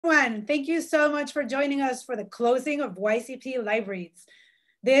everyone. Thank you so much for joining us for the closing of YCP Live Reads.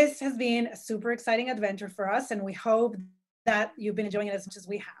 This has been a super exciting adventure for us, and we hope that you've been enjoying it as much as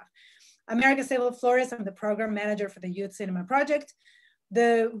we have. I'm Margaret Flores. I'm the program manager for the Youth Cinema Project.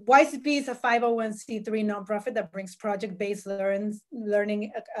 The YCP is a 501c3 nonprofit that brings project-based learning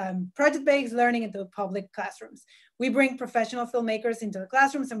into public classrooms. We bring professional filmmakers into the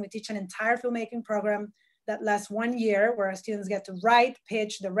classrooms, and we teach an entire filmmaking program that lasts 1 year, where our students get to write,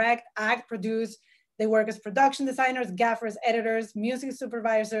 pitch, direct, act, produce. They work as production designers, gaffers, editors, music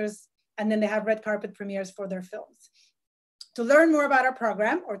supervisors, and then they have red carpet premieres for their films. To learn more about our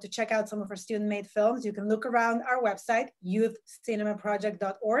program or to check out some of our student-made films, you can look around our website,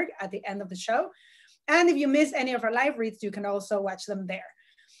 youthcinemaproject.org, at the end of the show. And if you miss any of our live reads, you can also watch them there.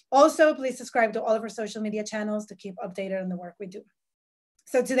 Also, please subscribe to all of our social media channels to keep updated on the work we do.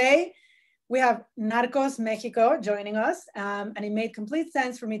 So today, we have Narcos Mexico joining us, and it made complete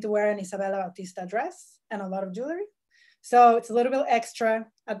sense for me to wear an Isabella Bautista dress and a lot of jewelry. So it's a little bit extra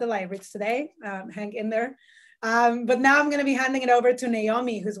at the live reads today, hang in there. But now I'm gonna be handing it over to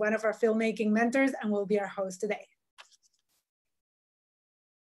Naomi, who's one of our filmmaking mentors and will be our host today.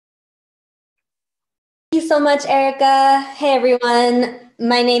 Thank you so much, Erica. Hey everyone,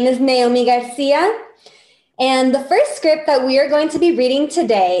 my name is Naomi Garcia, and the first script that we are going to be reading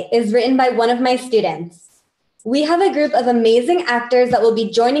today is written by one of my students. We have a group of amazing actors that will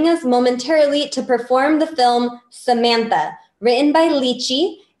be joining us momentarily to perform the film Samantha, written by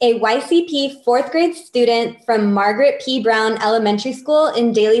Lichi, a YCP 4th grade student from Margaret P. Brown Elementary School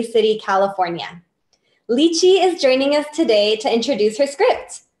in Daly City, California. Lichi is joining us today to introduce her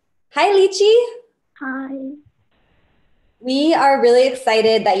script. Hi, Lichi. Hi. We are really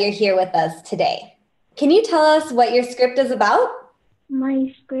excited that you're here with us today. Can you tell us what your script is about?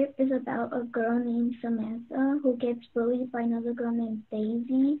 My script is about a girl named Samantha who gets bullied by another girl named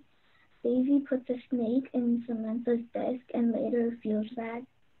Daisy. Daisy puts a snake in Samantha's desk and later feels bad.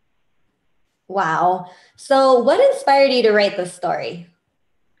 Wow. So what inspired you to write this story?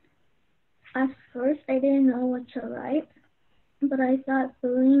 At first, I didn't know what to write, but I thought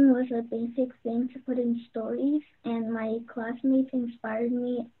bullying was a basic thing to put in stories, and my classmates inspired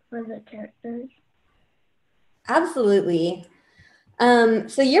me for the characters. Absolutely.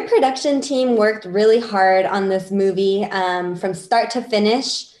 So your production team worked really hard on this movie from start to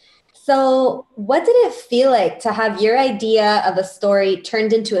finish. So what did it feel like to have your idea of a story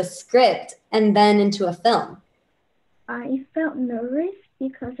turned into a script and then into a film? I felt nervous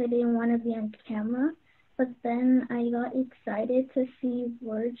because I didn't want to be on camera, but then I got excited to see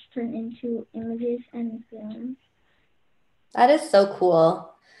words turn into images and films. That is so cool.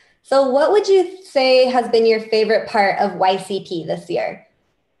 So what would you say has been your favorite part of YCP this year?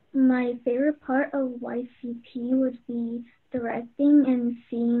 My favorite part of YCP would be directing and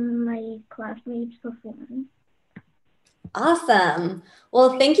seeing my classmates perform. Awesome.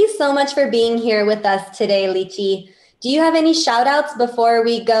 Well, thank you so much for being here with us today, Lichi. Do you have any shout outs before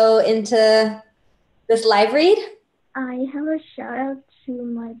we go into this live read? I have a shout out to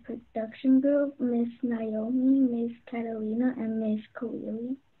my production group, Miss Naomi, Miss Catalina, and Miss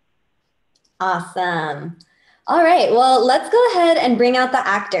Khalili. Awesome. All right, well, let's go ahead and bring out the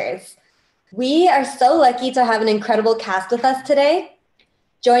actors. We are so lucky to have an incredible cast with us today.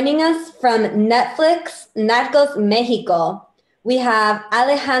 Joining us from Netflix, Narcos Mexico, we have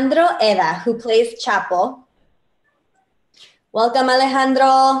Alejandro Edda, who plays Chapo. Welcome,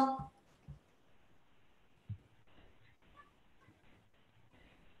 Alejandro.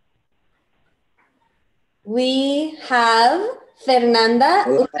 We have Fernanda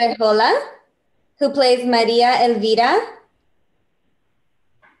Urrejola, who plays Maria Elvira.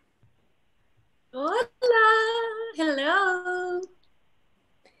 Hola, hello.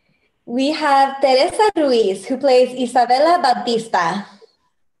 We have Teresa Ruiz, who plays Isabella Bautista.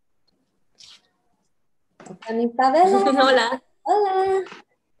 Isabella. Hola. Hola.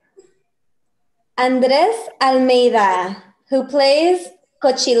 Andrés Almeida, who plays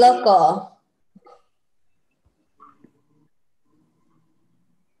Cochiloco.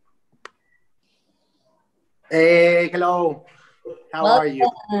 Hey, hello. How are you?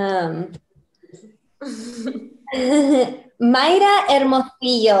 Mayra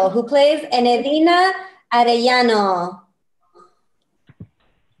Hermosillo, who plays Enedina Arellano.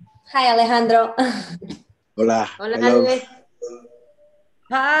 Hi, Alejandro. Hola. Hola, Hello. Luis.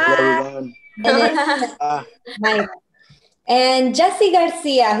 Hello, everyone. Mayra. And Jesse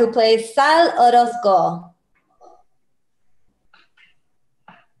Garcia, who plays Sal Orozco.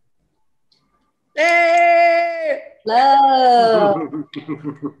 Hey! Hello.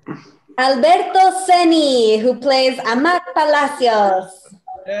 Alberto Zeni, who plays Amat Palacios.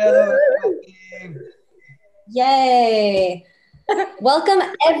 Yay. Welcome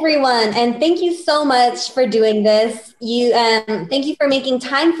everyone, and thank you so much for doing this. Thank you for making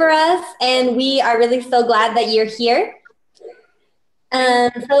time for us, and we are really so glad that you're here.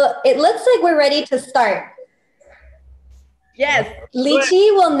 So it looks like we're ready to start. Yes.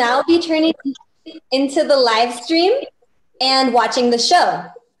 Lychee will now be turning into the live stream and watching the show.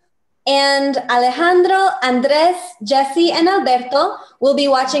 And Alejandro, Andres, Jesse, and Alberto will be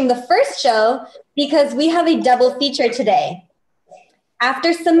watching the first show because we have a double feature today.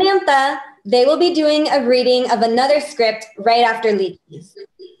 After Samantha, they will be doing a reading of another script right after Lychee's.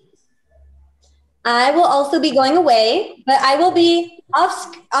 I will also be going away, but I will be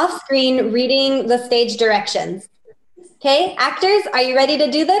off screen reading the stage directions. Okay, actors, are you ready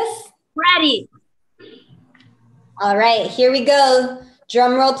to do this? Ready. All right, here we go.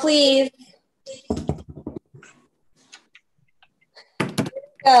 Drum roll, please.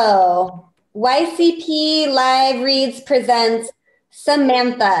 Go. YCP Live Reads presents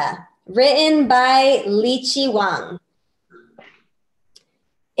Samantha, written by Lychee Wang.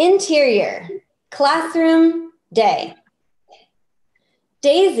 Interior, classroom, day.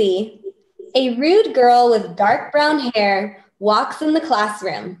 Daisy, a rude girl with dark brown hair, walks in the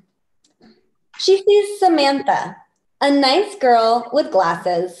classroom. She sees Samantha, a nice girl with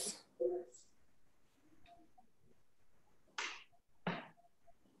glasses.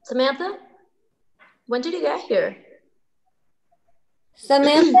 Samantha, when did you get here?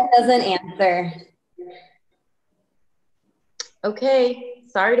 Samantha doesn't answer. Okay,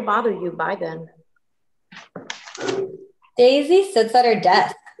 sorry to bother you. Bye then. Daisy sits at her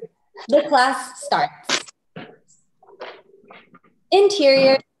desk. The class starts.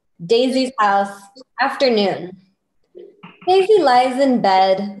 Interior, Daisy's house, afternoon. Daisy lies in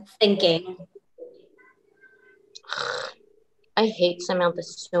bed, thinking. I hate Samantha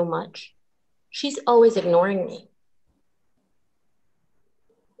so much. She's always ignoring me.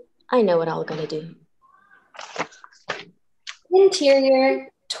 I know what I'm gonna do.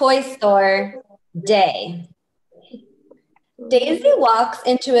 Interior, toy store, day. Daisy walks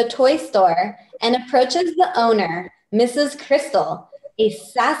into a toy store and approaches the owner, Mrs. Kristal, a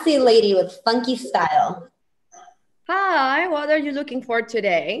sassy lady with funky style. Hi, what are you looking for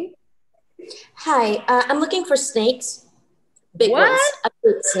today? Hi, I'm looking for snakes. Big What? ones. A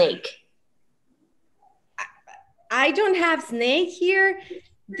big snake. I don't have snake here.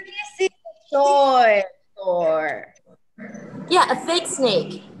 This is a toy store. Yeah, a fake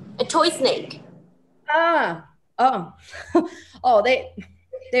snake. A toy snake. Oh. Oh,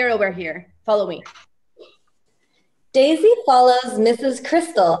 they're over here. Follow me. Daisy follows Mrs.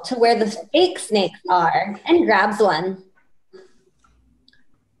 Kristal to where the fake snakes are and grabs one.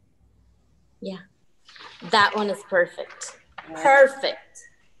 Yeah, that one is perfect. Perfect.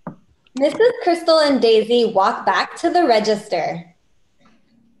 Mrs. Kristal and Daisy walk back to the register.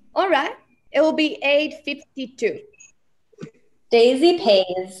 All right, it will be $8.52. Daisy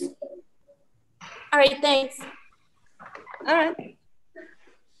pays. All right, thanks. All right.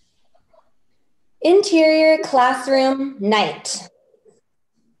 Interior classroom, night.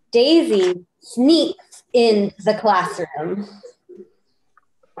 Daisy sneaks into the classroom.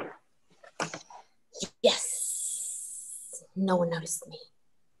 Yes. No one noticed me.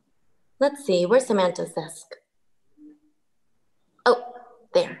 Let's see, where's Samantha's desk? Oh,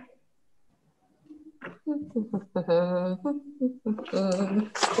 there. Daisy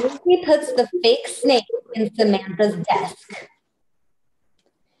puts the fake snake in Samantha's desk.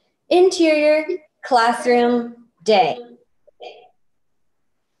 Interior classroom, day.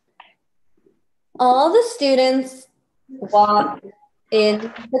 All the students walk in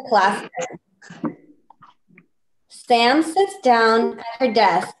the classroom. Sam sits down at her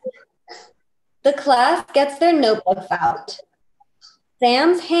desk. The class gets their notebooks out.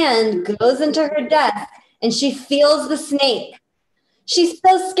 Sam's hand goes into her desk and she feels the snake. She's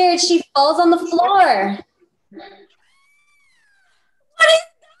so scared she falls on the floor.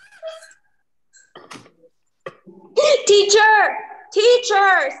 Teacher!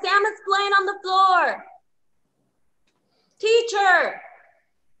 Teacher! Sam is playing on the floor. Teacher!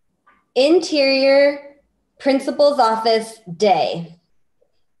 Interior principal's office, day.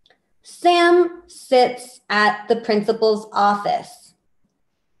 Sam sits at the principal's office.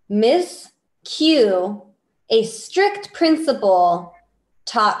 Miss Q, a strict principal,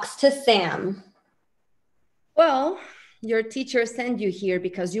 talks to Sam. Well, your teacher sent you here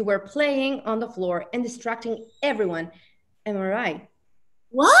because you were playing on the floor and distracting everyone. Am I right?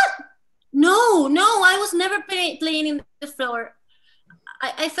 What? No, I was never playing in the floor.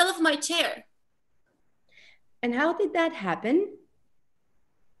 I fell off my chair. And how did that happen?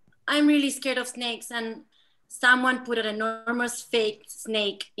 I'm really scared of snakes, and someone put an enormous fake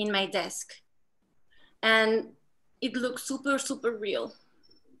snake in my desk. And it looks super, super real.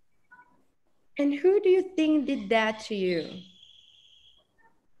 And who do you think did that to you?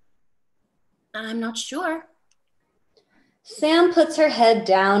 I'm not sure. Sam puts her head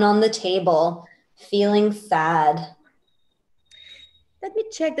down on the table, feeling sad. Let me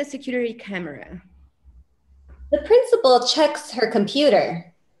check the security camera. The principal checks her computer.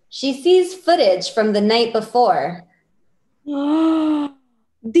 She sees footage from the night before.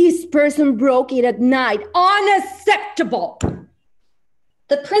 This person broke it at night. Unacceptable.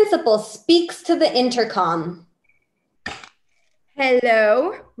 The principal speaks to the intercom.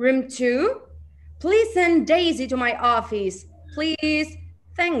 Hello, room 2. Please send Daisy to my office. Please.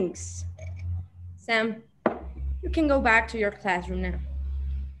 Thanks. Sam, you can go back to your classroom now.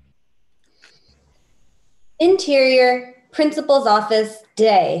 Interior, principal's office,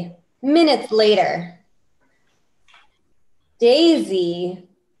 day. Minutes later. Daisy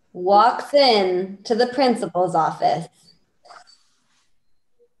walks in to the principal's office.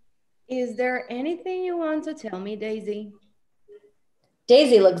 Is there anything you want to tell me, Daisy?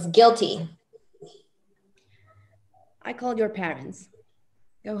 Daisy looks guilty. I called your parents.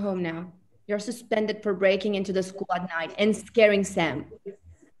 Go home now. You're suspended for breaking into the school at night and scaring Sam.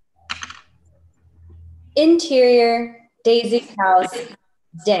 Interior, Daisy's house,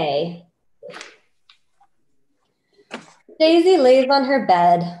 day. Daisy lays on her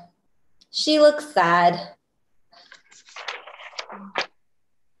bed. She looks sad.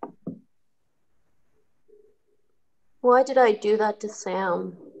 Why did I do that to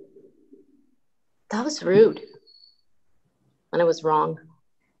Sam? That was rude. And I was wrong.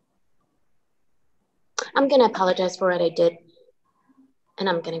 I'm gonna apologize for what I did. And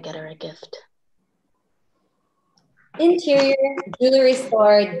I'm gonna get her a gift. Interior, jewelry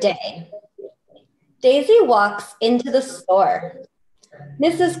store, day. Daisy walks into the store.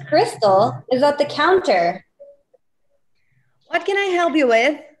 Mrs. Kristal is at the counter. What can I help you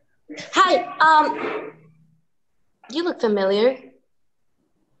with? Hi, you look familiar.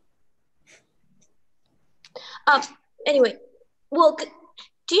 Anyway, well,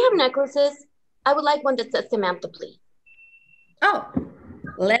 do you have necklaces? I would like one that says Samantha, please. Oh,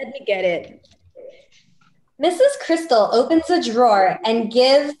 let me get it. Mrs. Kristal opens a drawer and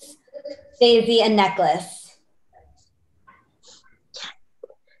gives Daisy a necklace.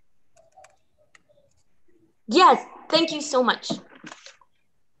 Yes, thank you so much.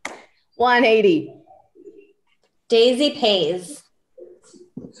 180. Daisy pays.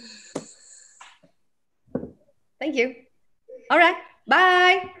 Thank you. All right,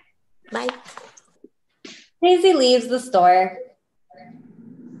 bye. Bye. Daisy leaves the store.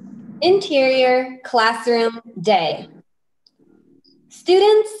 Interior, classroom, day.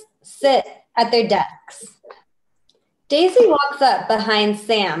 Students sit at their desks. Daisy walks up behind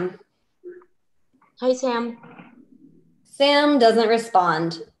Sam. Hi, Sam. Sam doesn't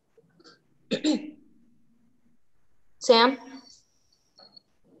respond. Sam?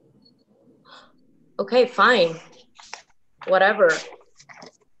 Okay, fine. Whatever.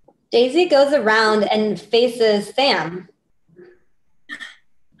 Daisy goes around and faces Sam.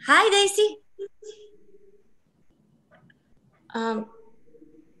 Hi, Daisy.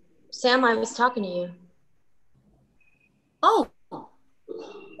 Sam, I was talking to you. Oh,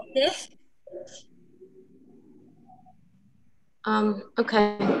 this?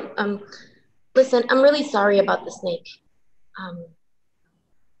 Okay. Listen, I'm really sorry about the snake.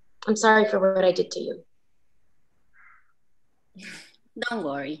 I'm sorry for what I did to you. Don't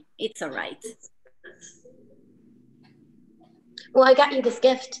worry, it's all right. Well, I got you this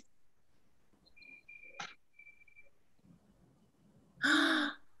gift.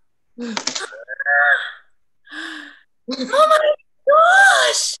 Oh my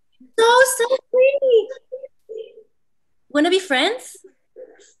gosh! So pretty. Wanna be friends?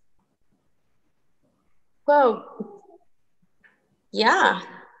 Whoa. Yeah.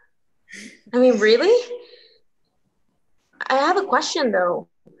 I mean, really? I have a question though.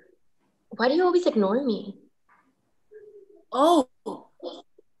 Why do you always ignore me? Oh,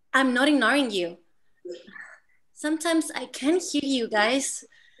 I'm not ignoring you. Sometimes I can't hear you guys.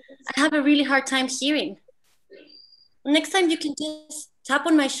 I have a really hard time hearing. Next time you can just tap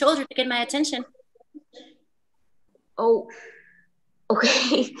on my shoulder to get my attention. Oh,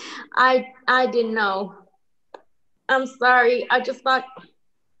 okay. I didn't know. I'm sorry. I just thought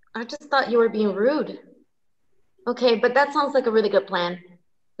you were being rude. Okay, but that sounds like a really good plan.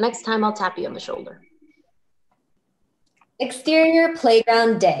 Next time I'll tap you on the shoulder. Exterior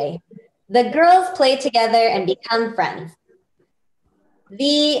playground day. The girls play together and become friends.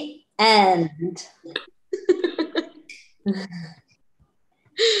 The end.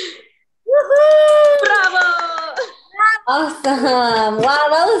 Bravo! Awesome. Wow,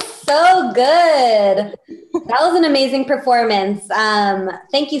 that was so good. That was an amazing performance.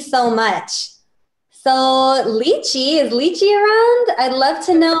 Thank you so much. So Lychee, is Lychee around? I'd love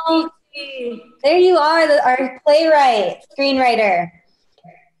to know. There you are, our playwright, screenwriter.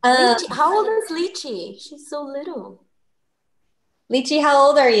 Lychee, how old is Lychee? She's so little. Lychee, how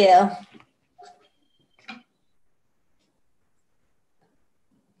old are you?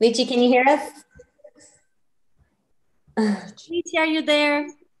 Lychee, can you hear us? Lychee, are you there?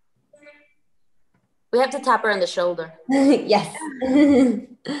 We have to tap her on the shoulder. Yes.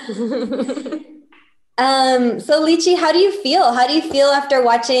 So Lychee, how do you feel? How do you feel after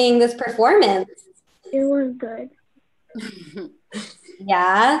watching this performance? It was good.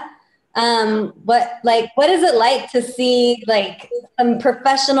 Yeah. What is it like to see like some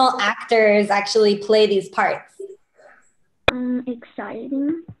professional actors actually play these parts?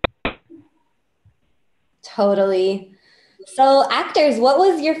 Exciting. Totally. So actors, what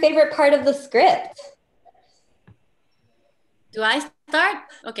was your favorite part of the script? Do I start?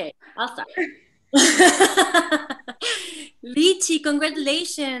 Okay, I'll start. Lychee,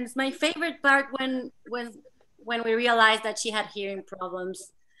 congratulations. My favorite part when we realized that she had hearing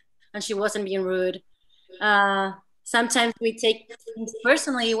problems and she wasn't being rude. Sometimes we take things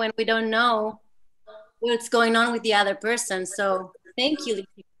personally when we don't know what's going on with the other person. So thank you,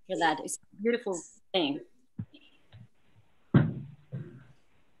 Lychee, for that. It's a beautiful thing.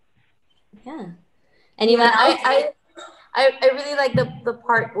 Yeah. Anyone else? I really like the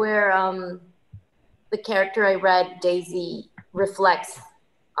part where the character I read, Daisy, reflects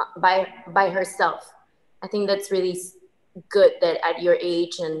by herself. I think that's really good that at your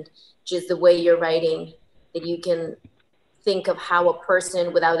age and just the way you're writing, that you can think of how a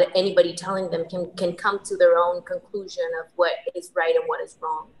person, without anybody telling them, can come to their own conclusion of what is right and what is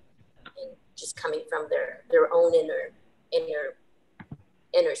wrong, and just coming from their own inner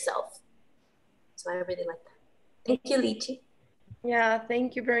self. So I really like that. Thank you, Lychee. Yeah,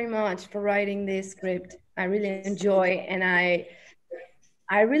 thank you very much for writing this script. I really enjoy, and I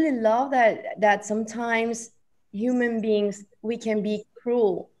really love that sometimes human beings, we can be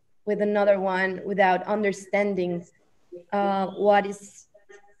cruel with another one without understanding what is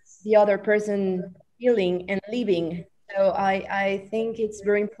the other person feeling and living. So I think it's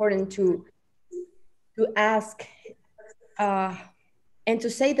very important to ask and to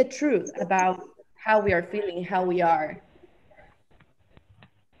say the truth about how we are feeling, how we are.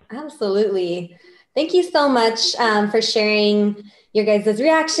 Absolutely. Thank you so much for sharing your guys'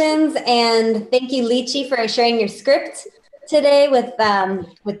 reactions, and thank you, Lychee, for sharing your script today with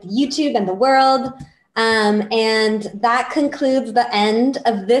YouTube and the world. And that concludes the end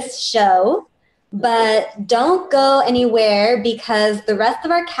of this show. But don't go anywhere because the rest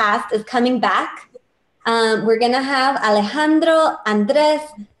of our cast is coming back. We're gonna have Alejandro, Andres,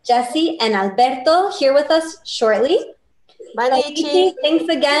 Jesse, and Alberto here with us shortly. Bye, Lychee.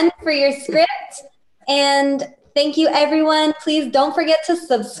 Thanks again for your script. And thank you, everyone. Please don't forget to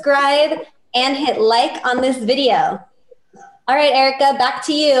subscribe and hit like on this video. All right, Erica, back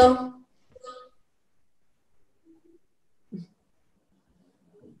to you.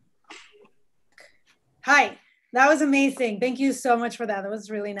 Hi, that was amazing. Thank you so much for that. That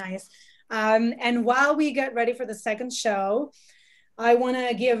was really nice. And while we get ready for the second show, I want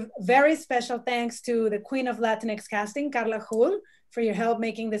to give very special thanks to the Queen of Latinx Casting, Carla Hull, for your help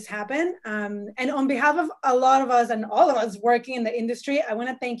making this happen. And on behalf of a lot of us and all of us working in the industry, I want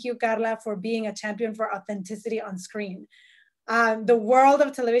to thank you, Carla, for being a champion for authenticity on screen. The world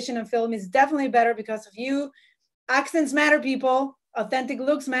of television and film is definitely better because of you. Accents matter, people. Authentic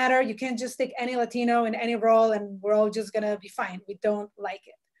looks matter. You can't just stick any Latino in any role and we're all just gonna be fine. We don't like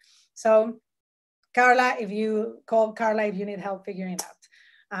it. So Carla, if you need help figuring it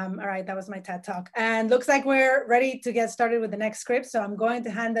out. All right, that was my TED Talk. And looks like we're ready to get started with the next script. So I'm going to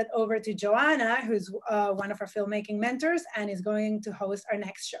hand it over to Joanna, who's one of our filmmaking mentors and is going to host our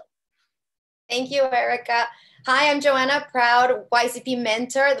next show. Thank you, Erica. Hi, I'm Joanna, proud YCP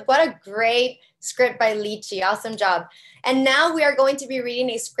mentor. What a great script by Lychee. Awesome job. And now we are going to be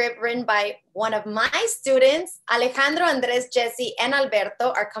reading a script written by one of my students. Alejandro, Andres, Jesse, and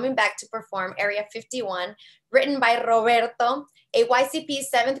Alberto are coming back to perform Area 51, written by Roberto, a YCP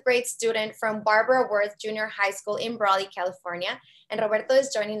 7th grade student from Barbara Worth Junior High School in Brawley, California. And Roberto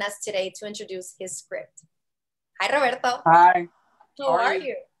is joining us today to introduce his script. Hi, Roberto. Hi. How are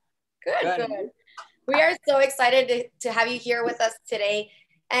you? Good. We are so excited to have you here with us today.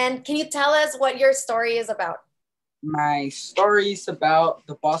 And can you tell us what your story is about? My story is about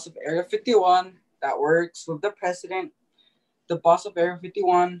the boss of Area 51 that works with the president. The boss of Area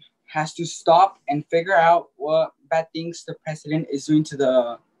 51 has to stop and figure out what bad things the president is doing to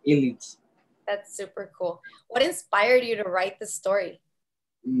the aliens. That's super cool. What inspired you to write the story?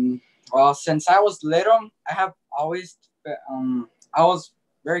 Well, since I was little, I have always, I was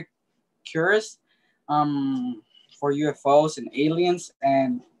very curious for UFOs and aliens,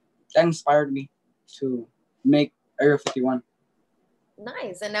 and that inspired me to make Area 51.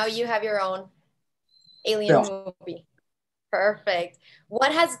 Nice. And now you have your own alien movie. Perfect.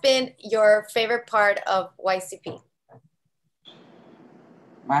 What has been your favorite part of YCP?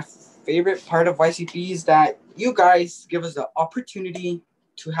 My favorite part of YCP is that you guys give us the opportunity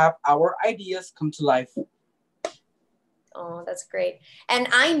to have our ideas come to life. Oh, that's great. And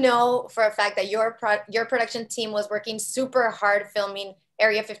I know for a fact that your production team was working super hard filming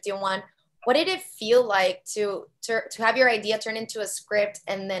Area 51. What did it feel like to have your idea turn into a script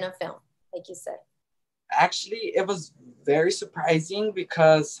and then a film, like you said? Actually, it was very surprising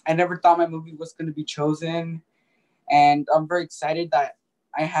because I never thought my movie was going to be chosen. And I'm very excited that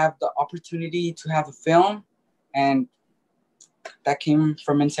I have the opportunity to have a film, and that came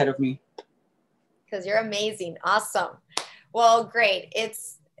from inside of me. Because you're amazing. Awesome. Well, great.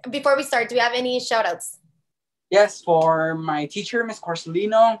 Before we start, do we have any shout outs? Yes, for my teacher, Ms.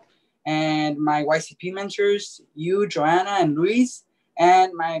 Corsalino, and my YCP mentors, you, Joanna, and Ruiz,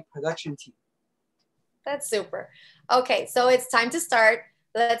 and my production team. That's super. Okay, so it's time to start.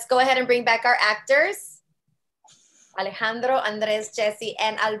 Let's go ahead and bring back our actors. Alejandro, Andres, Jesse,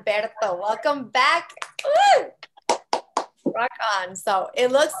 and Alberto. Welcome back. Woo! Rock on. So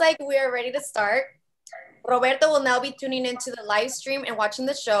it looks like we are ready to start. Roberto will now be tuning into the live stream and watching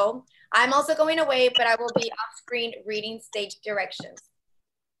the show. I'm also going away, but I will be off screen reading stage directions.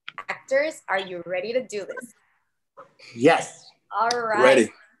 Actors, are you ready to do this? Yes. All right.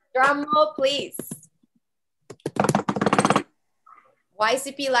 Ready. Drum roll, please.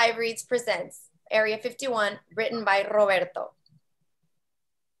 YCP Live Reads presents Area 51, written by Roberto.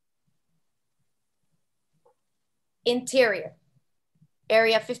 Interior,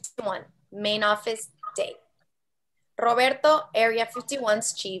 Area 51, main office, day. Roberto, Area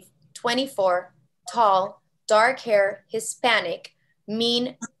 51's chief, 24, tall, dark hair, Hispanic,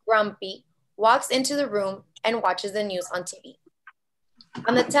 mean, grumpy, walks into the room and watches the news on TV.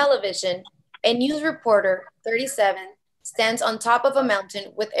 On the television, a news reporter, 37, stands on top of a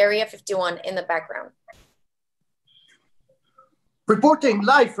mountain with Area 51 in the background. Reporting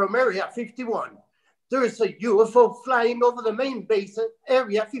live from Area 51. There is a UFO flying over the main base at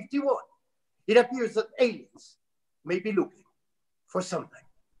Area 51. It appears that aliens may be looking for something.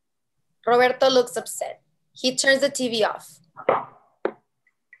 Roberto looks upset. He turns the TV off.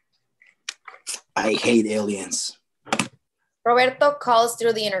 I hate aliens. Roberto calls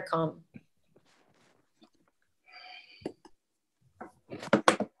through the intercom.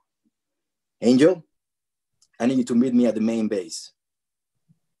 Angel, I need you to meet me at the main base.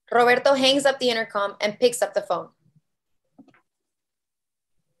 Roberto hangs up the intercom and picks up the phone.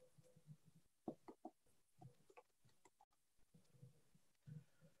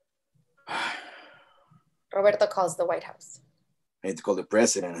 Roberto calls the White House. I need to call the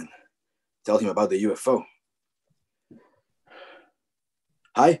president and tell him about the UFO.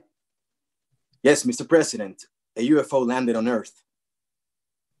 Hi? Yes, Mr. President, a UFO landed on Earth.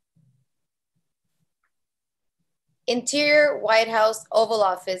 Interior White House Oval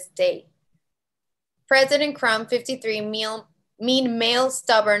Office, day. President Krump, 53, mean male,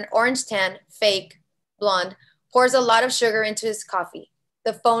 stubborn, orange tan, fake, blonde, pours a lot of sugar into his coffee.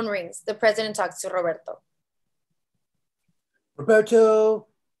 The phone rings. The president talks to Roberto. Roberto,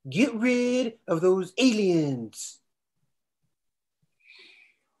 get rid of those aliens.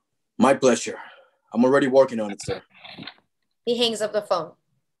 My pleasure. I'm already working on it, sir. He hangs up the phone.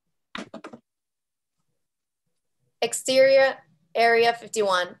 Exterior, Area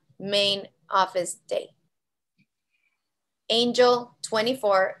 51, main office, day. Angel,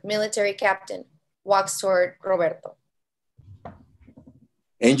 24, military captain, walks toward Roberto.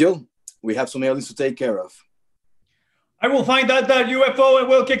 Angel, we have some aliens to take care of. I will find out that UFO and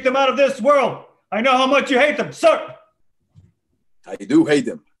we'll kick them out of this world. I know how much you hate them, sir. I do hate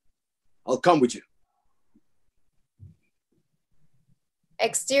them. I'll come with you.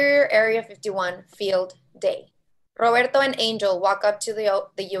 Exterior, Area 51, field, day. Roberto and Angel walk up to the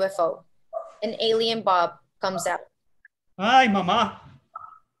UFO. An alien Bob comes out. Hi, Mama.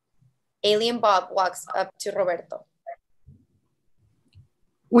 Alien Bob walks up to Roberto.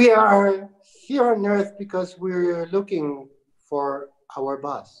 We are here on Earth because we're looking for our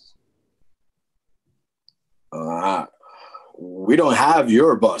boss. We don't have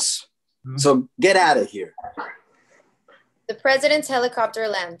your bus. So get out of here. The president's helicopter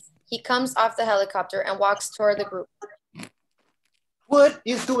lands. He comes off the helicopter and walks toward the group. What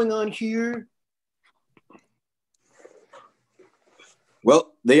is going on here?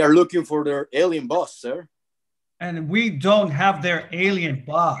 Well, they are looking for their alien boss, sir. And we don't have their alien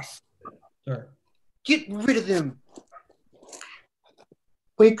boss, sir. Get rid of them.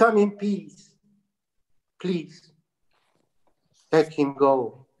 We come in peace. Please, let him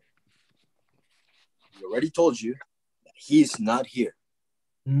go. We already told you that he's not here.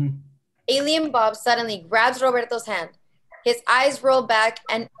 Alien Bob suddenly grabs Roberto's hand. His eyes roll back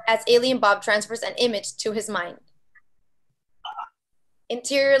and as Alien Bob transfers an image to his mind.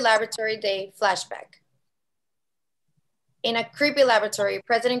 Interior laboratory day flashback. In a creepy laboratory,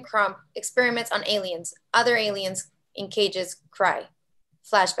 President Krump experiments on aliens. Other aliens in cages cry.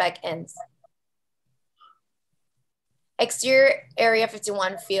 Flashback ends. Exterior Area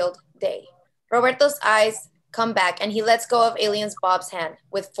 51 field day. Roberto's eyes come back and he lets go of Alien's Bob's hand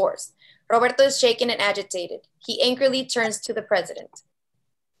with force. Roberto is shaken and agitated. He angrily turns to the president.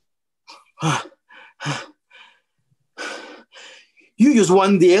 You just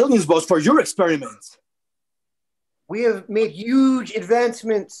won the aliens boss for your experiments. We have made huge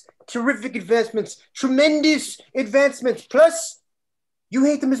advancements, terrific advancements, tremendous advancements. Plus, you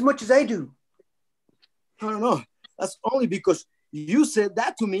hate them as much as I do. I don't know. That's only because you said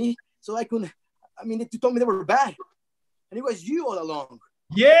that to me, so I couldn't. I mean, you told me they were bad, and it was you all along.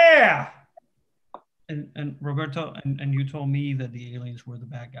 Yeah. And Roberto, and you told me that the aliens were the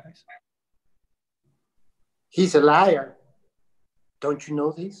bad guys. He's a liar. Don't you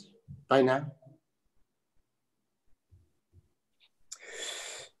know this by now?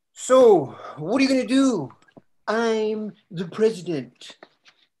 So, what are you going to do? I'm the president.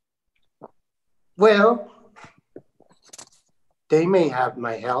 Well, they may have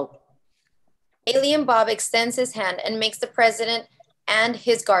my help. Alien Bob extends his hand and makes the president and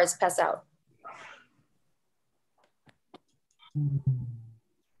his guards pass out.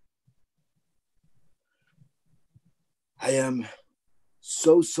 I am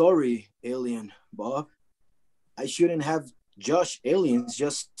so sorry, Alien Bob. I shouldn't have judged aliens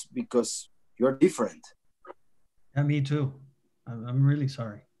just because you're different. Yeah, me too. I'm really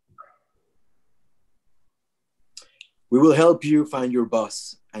sorry. We will help you find your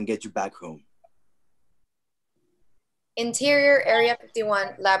boss and get you back home. Interior Area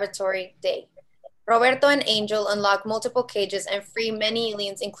 51 laboratory day. Roberto and Angel unlock multiple cages and free many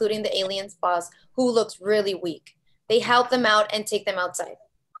aliens, including the alien's boss, who looks really weak. They help them out and take them outside.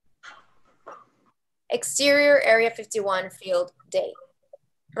 Exterior Area 51 field day.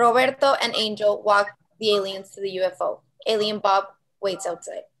 Roberto and Angel walk the aliens to the UFO. Alien Bob waits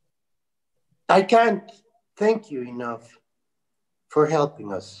outside. I can't thank you enough for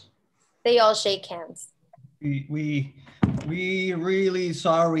helping us. They all shake hands. We really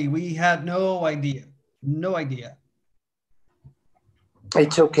sorry. We had no idea. No idea.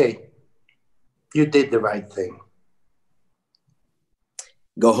 It's okay. You did the right thing.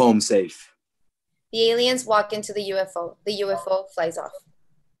 Go home safe. The aliens walk into the UFO. The UFO flies off.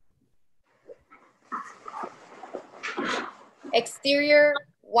 Exterior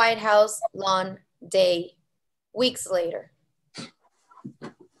White House lawn day. Weeks later.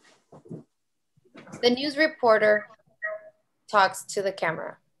 The news reporter talks to the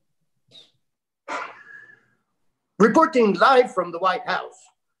camera. Reporting live from the White House.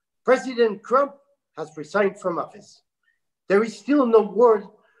 President Krump has resigned from office. There is still no word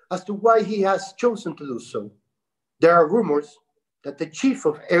as to why he has chosen to do so. There are rumors that the chief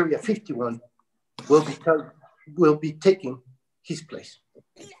of Area 51 will be taking his place.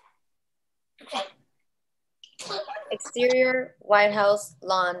 Exterior White House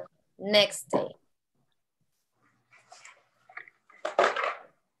lawn next day.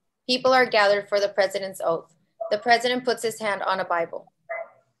 People are gathered for the president's oath. The president puts his hand on a Bible.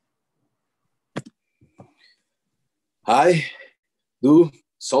 I do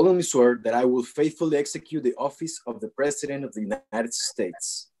solemnly swear that I will faithfully execute the office of the President of the United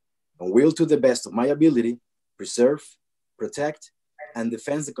States and will, to the best of my ability, preserve, protect, and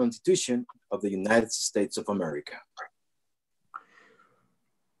defend the Constitution of the United States of America.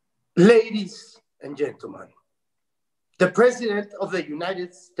 Ladies and gentlemen, the President of the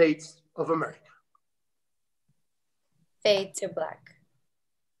United States of America. Fade to black.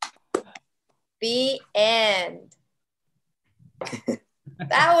 The end.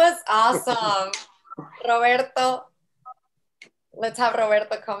 That was awesome. Roberto, let's have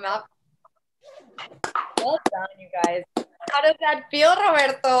Roberto come up. Well done, you guys. How does that feel,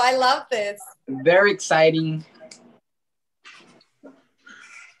 Roberto? I love this. very exciting.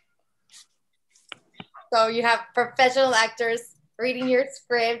 So you have professional actors reading your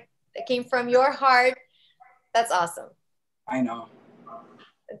script that came from your heart. That's awesome. I know.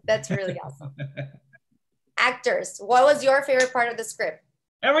 That's really awesome. Actors, what was your favorite part of the script?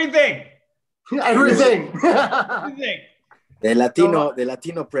 Everything. Everything. Everything. The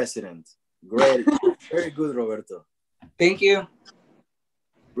Latino president. Great. Very good, Roberto. Thank you.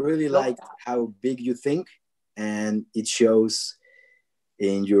 Really liked how big you think, and it shows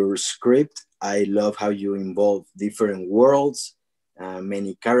in your script. I love how you involve different worlds,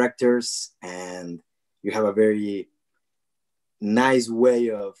 many characters, and you have a very nice way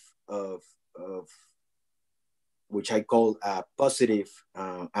of which I call positive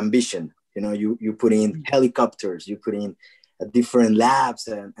ambition. You know, you put in helicopters, you put in different labs,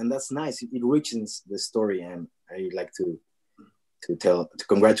 and that's nice. It richens the story, and I like to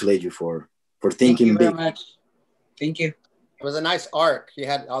congratulate you for thinking big. Thank you very much. Thank you. It was a nice arc. You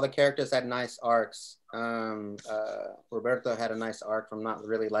had all the characters had nice arcs. Roberto had a nice arc from not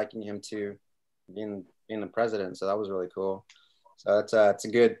really liking him to being the president. So that was really cool. So it's a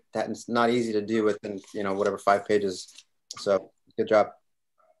good. It's not easy to do within whatever 5 pages. So good job.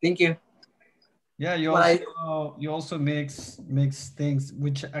 Thank you. Yeah, you also mix things,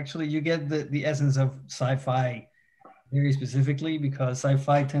 which actually you get the essence of sci-fi very specifically, because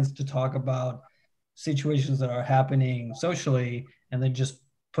sci-fi tends to talk about situations that are happening socially and then just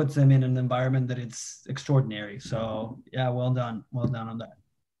puts them in an environment that it's extraordinary. So yeah, well done on that.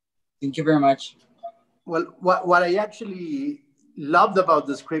 Thank you very much. Well, what I actually loved about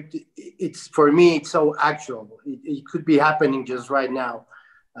the script, it's for me, it's so actual. It could be happening just right now.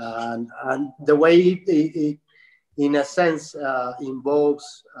 And the way it in a sense,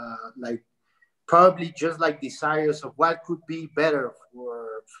 involves like probably just like desires of what could be better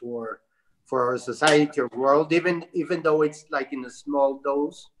for our society or world, even though it's like in a small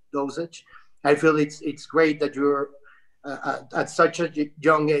dosage. I feel it's great that you're at such a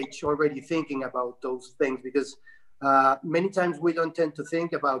young age already thinking about those things, because many times we don't tend to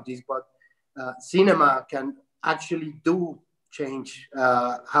think about this, but cinema can actually do change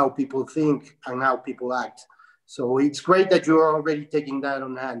how people think and how people act. So it's great that you're already taking that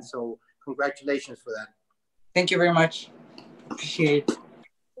on hand. So congratulations for that. Thank you very much. Appreciate it.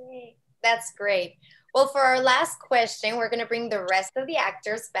 That's great. Well, for our last question, we're going to bring the rest of the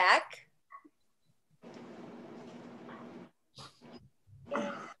actors back.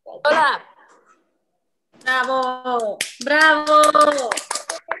 Hola. Bravo. Bravo.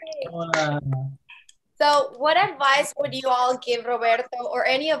 Hola. So what advice would you all give Roberto or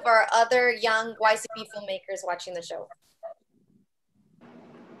any of our other young YCP filmmakers watching the show?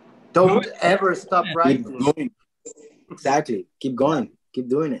 Don't ever stop writing. Exactly. Keep going. Keep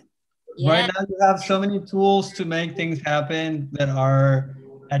doing it. Yeah. Right now you have so many tools to make things happen that are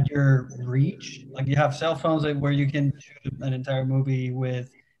at your reach. Like you have cell phones where you can shoot an entire movie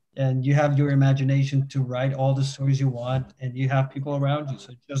with, and you have your imagination to write all the stories you want, and you have people around you.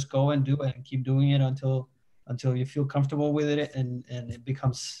 So just go and do it and keep doing it until you feel comfortable with it, and it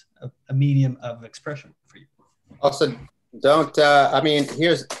becomes a medium of expression for you. Also, don't, I mean,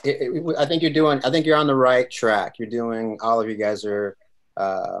 I think you're on the right track. You're doing, all of you guys are,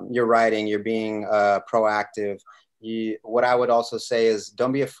 you're writing, you're being proactive. What I would also say is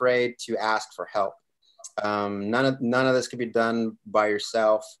don't be afraid to ask for help. None of this can be done by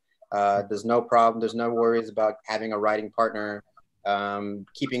yourself. There's no problem. There's no worries about having a writing partner,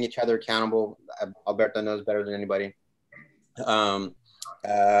 keeping each other accountable. Alberto knows better than anybody. And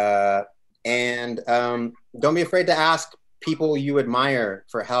don't be afraid to ask people you admire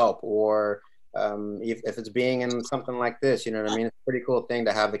for help, or if it's being in something like this, you know what I mean? It's a pretty cool thing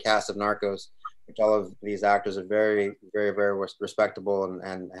to have the cast of Narcos, which all of these actors are very, very, very respectable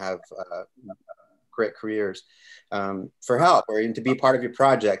and have great careers, for help, or even to be part of your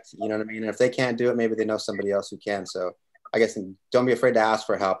project, you know what I mean? And if they can't do it, maybe they know somebody else who can. So I guess don't be afraid to ask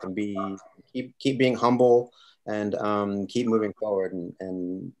for help, and keep being humble, and keep moving forward,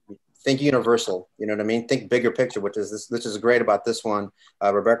 and think universal, you know what I mean? Think bigger picture, which is great about this one,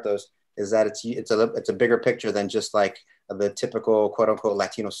 Roberto's, is that it's a bigger picture than just like the typical quote unquote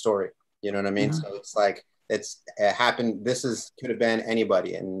Latino story, you know what I mean? Mm-hmm. So it's like, it happened, could have been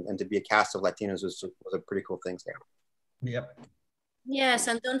anybody, and to be a cast of Latinos was a pretty cool thing there. Yep. Yes,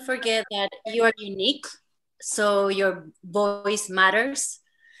 and don't forget that you are unique, so your voice matters.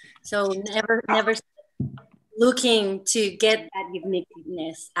 So never looking to get that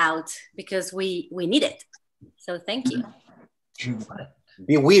uniqueness out, because we need it. So thank you.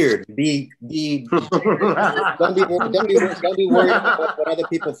 Be weird. Don't be worried about what other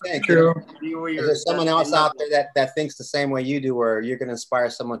people think. True. You know? There's someone else out there that thinks the same way you do, or you're gonna inspire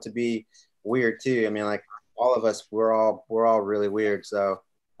someone to be weird too. I mean, like all of us, we're all really weird. So,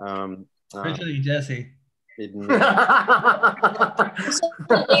 especially Jesse. It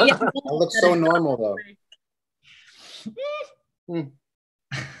looks so normal though.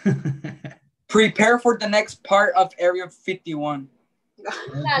 Prepare for the next part of Area 51.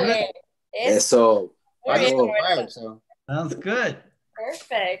 So, sounds good.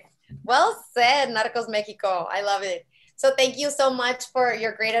 Perfect. Well said, Narcos Mexico. I love it. So thank you so much for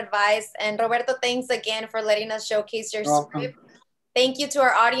your great advice. And Roberto, thanks again for letting us showcase your script. Thank you to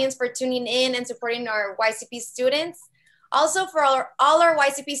our audience for tuning in and supporting our YCP students. Also, for all our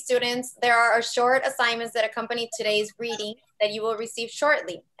YCP students, there are short assignments that accompany today's reading that you will receive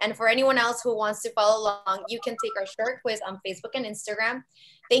shortly. And for anyone else who wants to follow along, you can take our short quiz on Facebook and Instagram.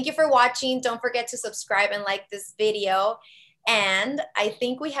 Thank you for watching. Don't forget to subscribe and like this video. And I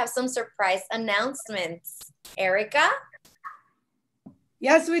think we have some surprise announcements. Erica?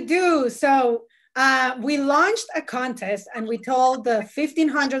 Yes, we do. So we launched a contest and we told the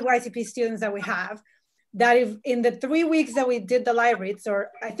 1,500 YCP students that we have that if in the 3 weeks that we did the live reads,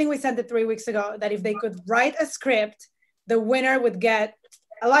 or I think we sent it 3 weeks ago, that if they could write a script, the winner would get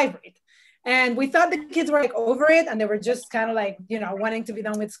a live read. And we thought the kids were like over it and they were just kind of like, you know, wanting to be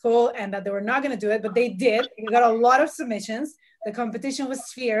done with school and that they were not going to do it, but they did. We got a lot of submissions. The competition was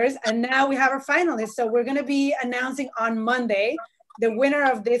fierce and now we have our finalists. So we're going to be announcing on Monday the winner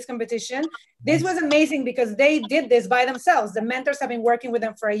of this competition. This was amazing because they did this by themselves. The mentors have been working with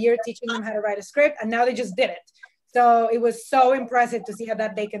them for a year, teaching them how to write a script, and now they just did it. So it was so impressive to see how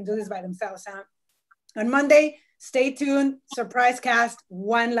that they can do this by themselves. On Monday, stay tuned, surprise cast,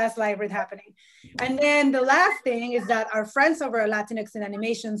 one last live read happening. And then the last thing is that our friends over at Latinx in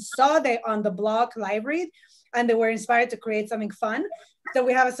Animation saw they on the blog live read and they were inspired to create something fun. So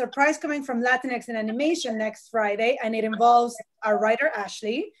we have a surprise coming from Latinx in Animation next Friday, and it involves our writer,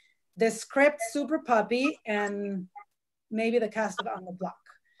 Ashley, the script, Super Puppy, and maybe the cast of On the Block.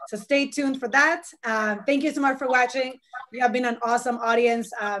 So stay tuned for that. Thank you so much for watching. You have been an awesome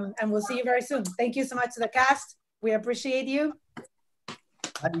audience, and we'll see you very soon. Thank you so much to the cast. We appreciate you.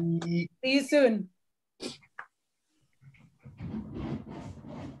 Bye. See you soon.